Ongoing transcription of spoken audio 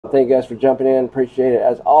Thank you guys for jumping in. Appreciate it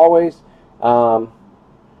as always. And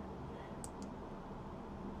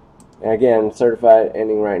again, certified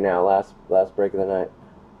ending right now. Last break of the night.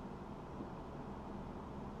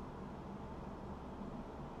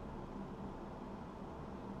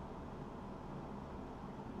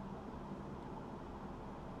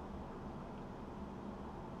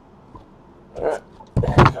 All right,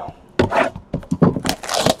 there we go.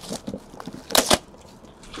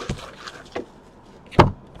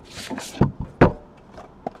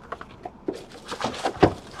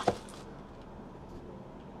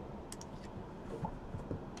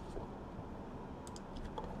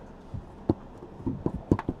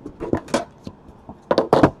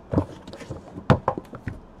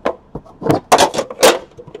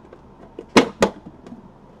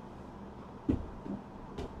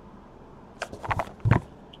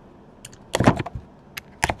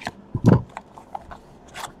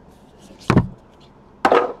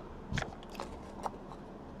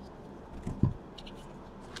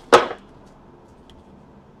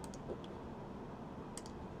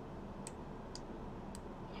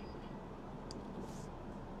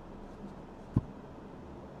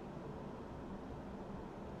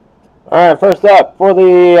 All right, first up for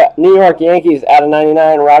the New York Yankees, out of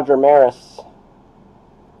 99, Roger Maris.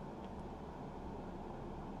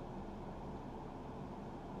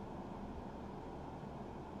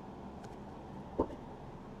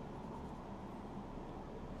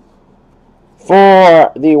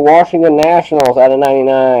 For the Washington Nationals, out of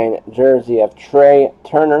 99, jersey of Trey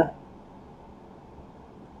Turner.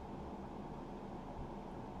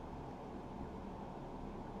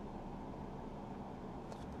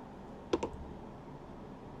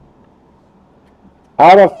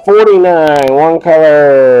 Out of 49, one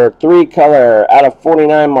color, three color, out of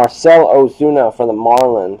 49, Marcell Ozuna for the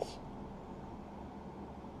Marlins.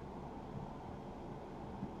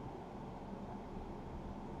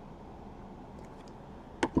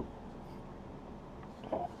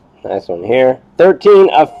 Nice one here. 13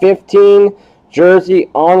 of 15, jersey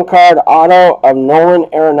on-card auto of Nolan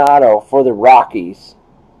Arenado for the Rockies.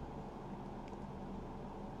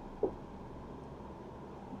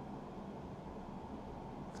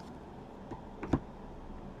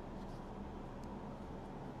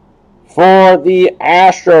 For the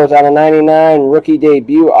Astros, out of 99, rookie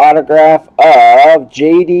debut autograph of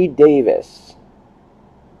J.D. Davis.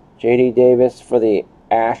 J.D. Davis for the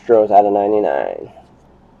Astros, out of 99.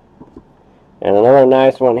 And another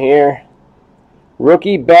nice one here.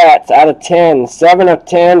 Rookie bats, out of 10. 7 of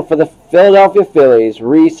 10 for the Philadelphia Phillies,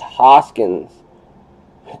 Rhys Hoskins.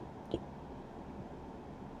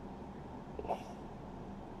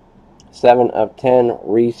 Seven of 10,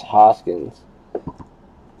 Rhys Hoskins.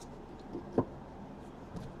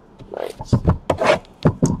 Nice.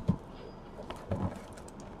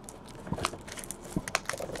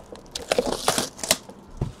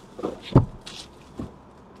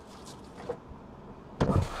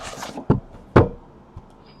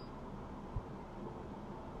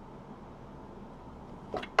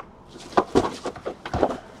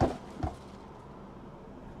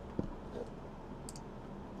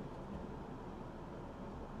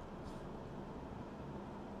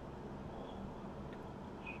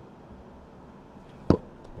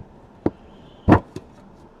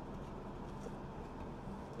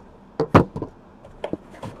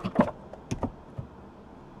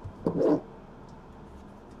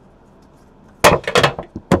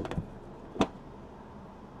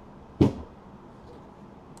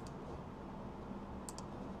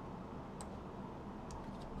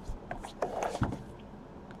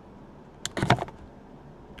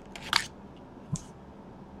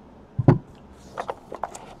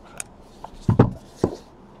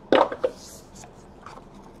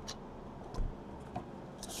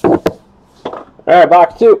 All right,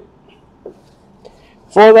 box 2.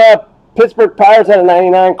 For the Pittsburgh Pirates, out of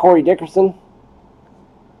 99, Corey Dickerson.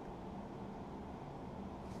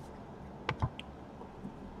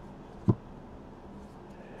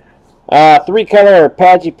 Three-color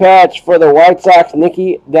patchy patch for the White Sox,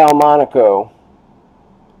 Nicky Delmonico.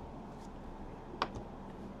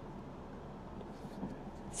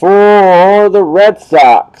 For the Red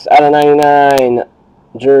Sox, out of 99,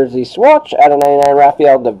 jersey swatch, out of 99,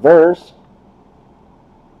 Rafael Devers.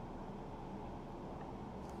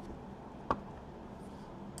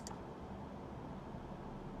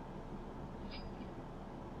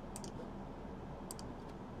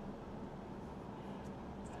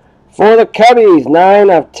 For the Cubbies, 9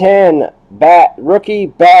 of 10, rookie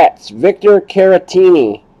bats, Victor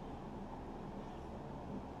Caratini.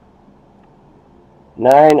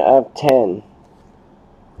 9 of 10.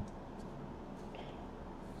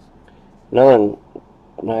 Another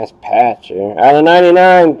nice patch here. Out of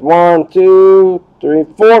 99, 1, 2, 3,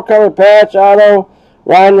 4 color patch auto.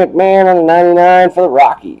 Ryan McMahon on the 99 for the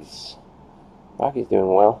Rockies. Rockies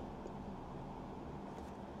doing well.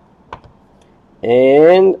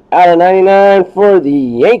 And out of 99 for the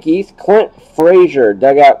Yankees, Clint Frazier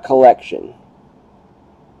dugout collection.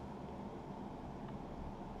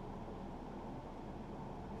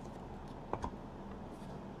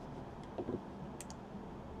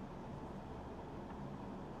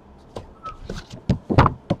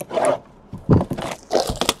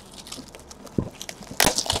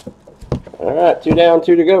 All right, 2 down,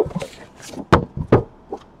 2 to go.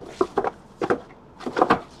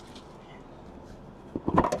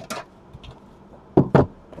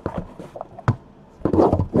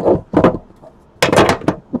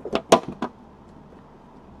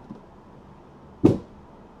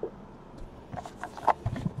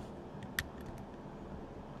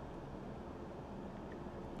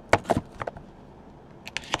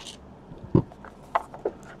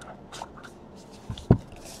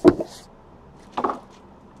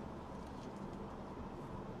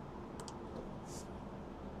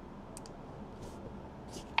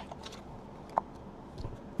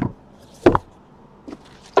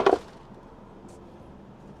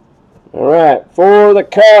 All right, for the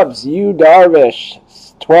Cubs, Yu Darvish,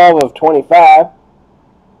 12 of 25.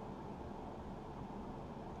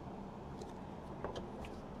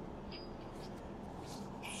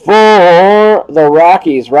 For the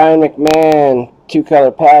Rockies, Ryan McMahon, 2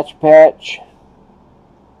 color patch.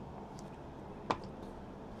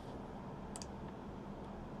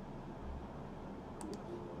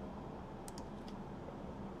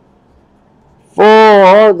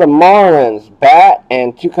 For the Marlins, bat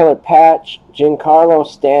and 2 color patch, Giancarlo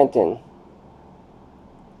Stanton.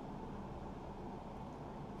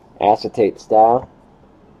 Acetate style.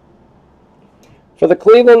 For the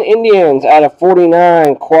Cleveland Indians, out of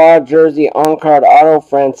 49, quad jersey on-card auto,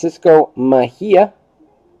 Francisco Mejia.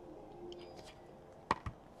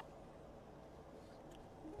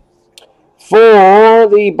 For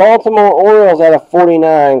the Baltimore Orioles, out of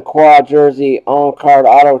 49, quad jersey on-card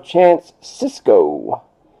auto, Chance Sisco.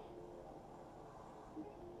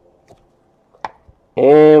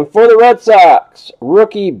 And for the Red Sox,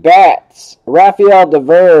 rookie bats, Rafael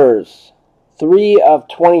Devers, 3 of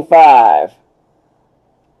 25.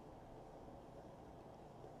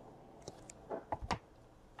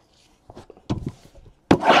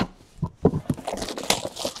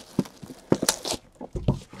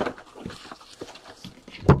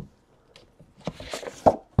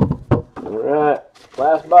 Alright,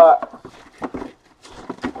 last box.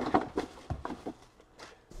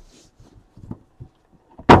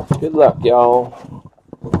 Good luck, y'all.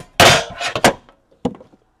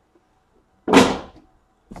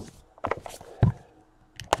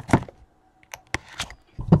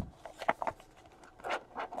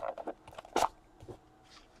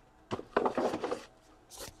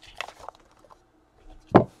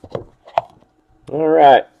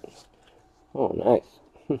 Alright. Oh, nice.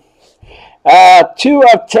 2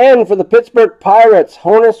 of 10 for the Pittsburgh Pirates,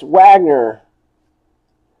 Honus Wagner.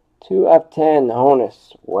 2 of 10,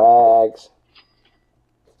 Honus Wags.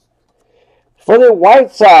 For the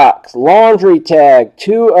White Sox, laundry tag,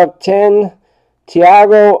 2 of 10,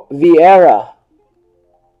 Thiago Vieira.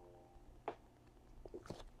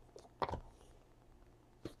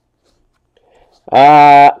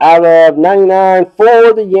 Out of 99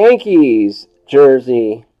 for the Yankees,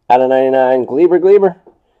 jersey. Out of 99, Gleyber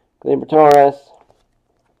Torres.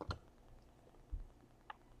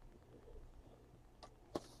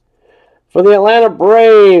 For the Atlanta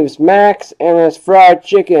Braves, Max and his fried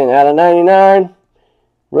chicken. Out of 99,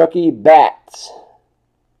 rookie bats.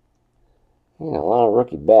 A lot of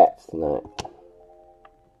rookie bats tonight.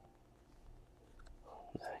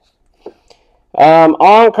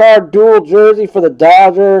 On-card dual jersey for the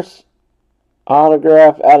Dodgers.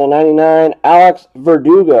 Autograph out of 99, Alex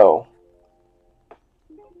Verdugo.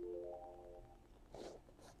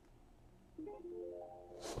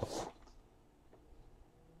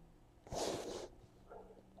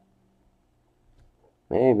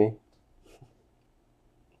 Maybe.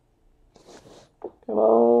 Come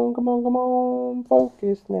on.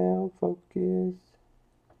 Focus now, focus.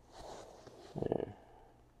 There.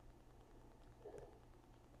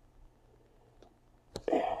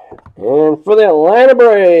 And for the Atlanta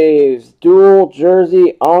Braves, dual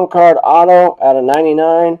jersey on-card auto out of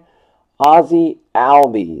 99, Ozzie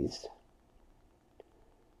Albies.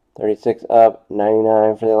 36 of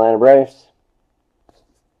 99 for the Atlanta Braves.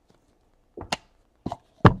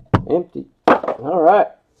 Empty. All right.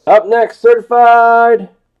 Up next, certified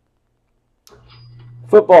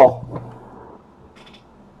Football.